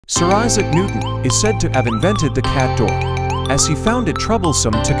Sir Isaac Newton is said to have invented the cat door, as he found it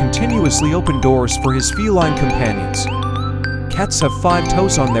troublesome to continuously open doors for his feline companions. Cats have 5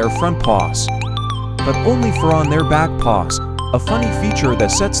 toes on their front paws, but only 4 on their back paws, a funny feature that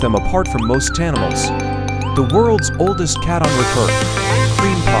sets them apart from most animals. The world's oldest cat on record,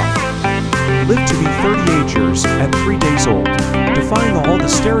 Cream Puff, lived to be 38 years at 3 days old, defying all the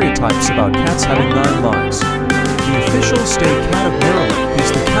stereotypes about cats having 9 lives. The official state cat of Maryland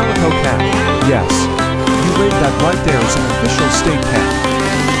is the calico cat. Yes, you read that right, there is an official state cat.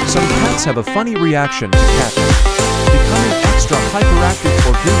 Some cats have a funny reaction to catnip, becoming extra hyperactive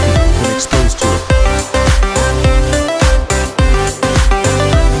or goofy when exposed to it.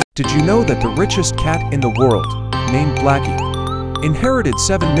 Did you know that the richest cat in the world, named Blackie, inherited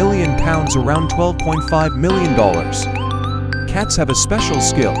 £7 million, around $12.5 million? Cats have a special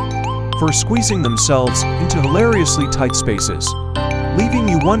skill for squeezing themselves into hilariously tight spaces, leaving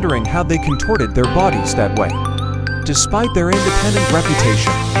you wondering how they contorted their bodies that way. Despite their independent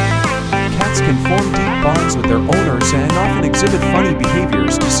reputation, cats can form deep bonds with their owners and often exhibit funny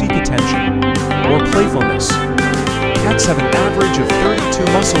behaviors to seek attention or playfulness. Cats have an average of 32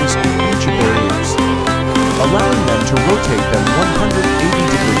 muscles in each of their ears, allowing them to rotate them 180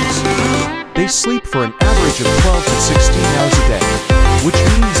 degrees. They sleep for an average of 12 to 16 hours a day, which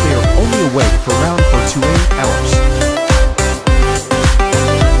means they are only awake for around 4 to 8 hours.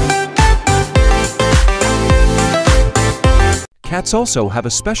 Cats also have a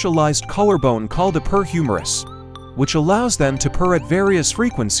specialized collarbone called a purr humerus, which allows them to purr at various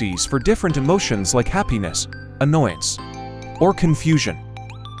frequencies for different emotions like happiness, annoyance, or confusion.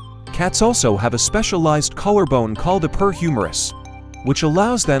 Cats also have a specialized collarbone called a purr humerus, which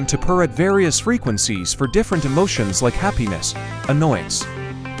allows them to purr at various frequencies for different emotions like happiness, annoyance,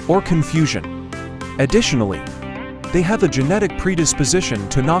 or confusion. Additionally, they have a genetic predisposition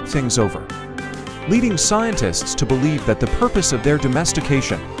to knock things over, leading scientists to believe that the purpose of their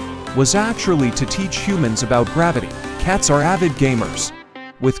domestication was actually to teach humans about gravity. Cats are avid gamers,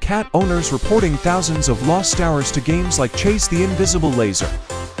 with cat owners reporting thousands of lost hours to games like Chase the Invisible Laser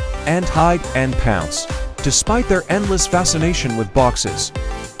and Hide and Pounce. Despite their endless fascination with boxes,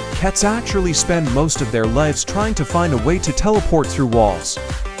 cats actually spend most of their lives trying to find a way to teleport through walls.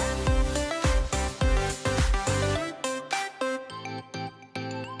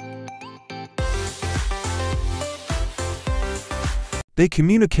 They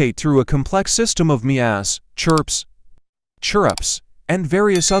communicate through a complex system of meows, chirps, chirrups, and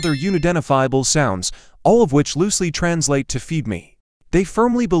various other unidentifiable sounds, all of which loosely translate to "feed me." They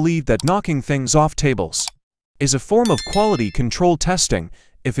firmly believe that knocking things off tables is a form of quality control testing.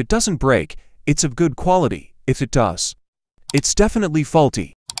 If it doesn't break, it's of good quality. If it does, it's definitely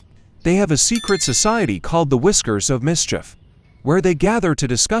faulty. They have a secret society called the Whiskers of Mischief, where they gather to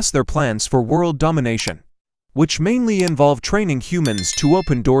discuss their plans for world domination, which mainly involve training humans to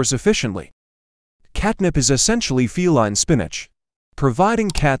open doors efficiently. Catnip is essentially feline spinach,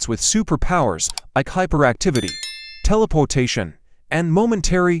 providing cats with superpowers like hyperactivity, teleportation, and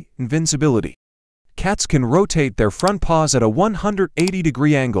momentary invincibility. Cats can rotate their front paws at a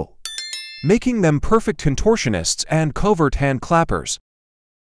 180-degree angle, making them perfect contortionists and covert hand clappers.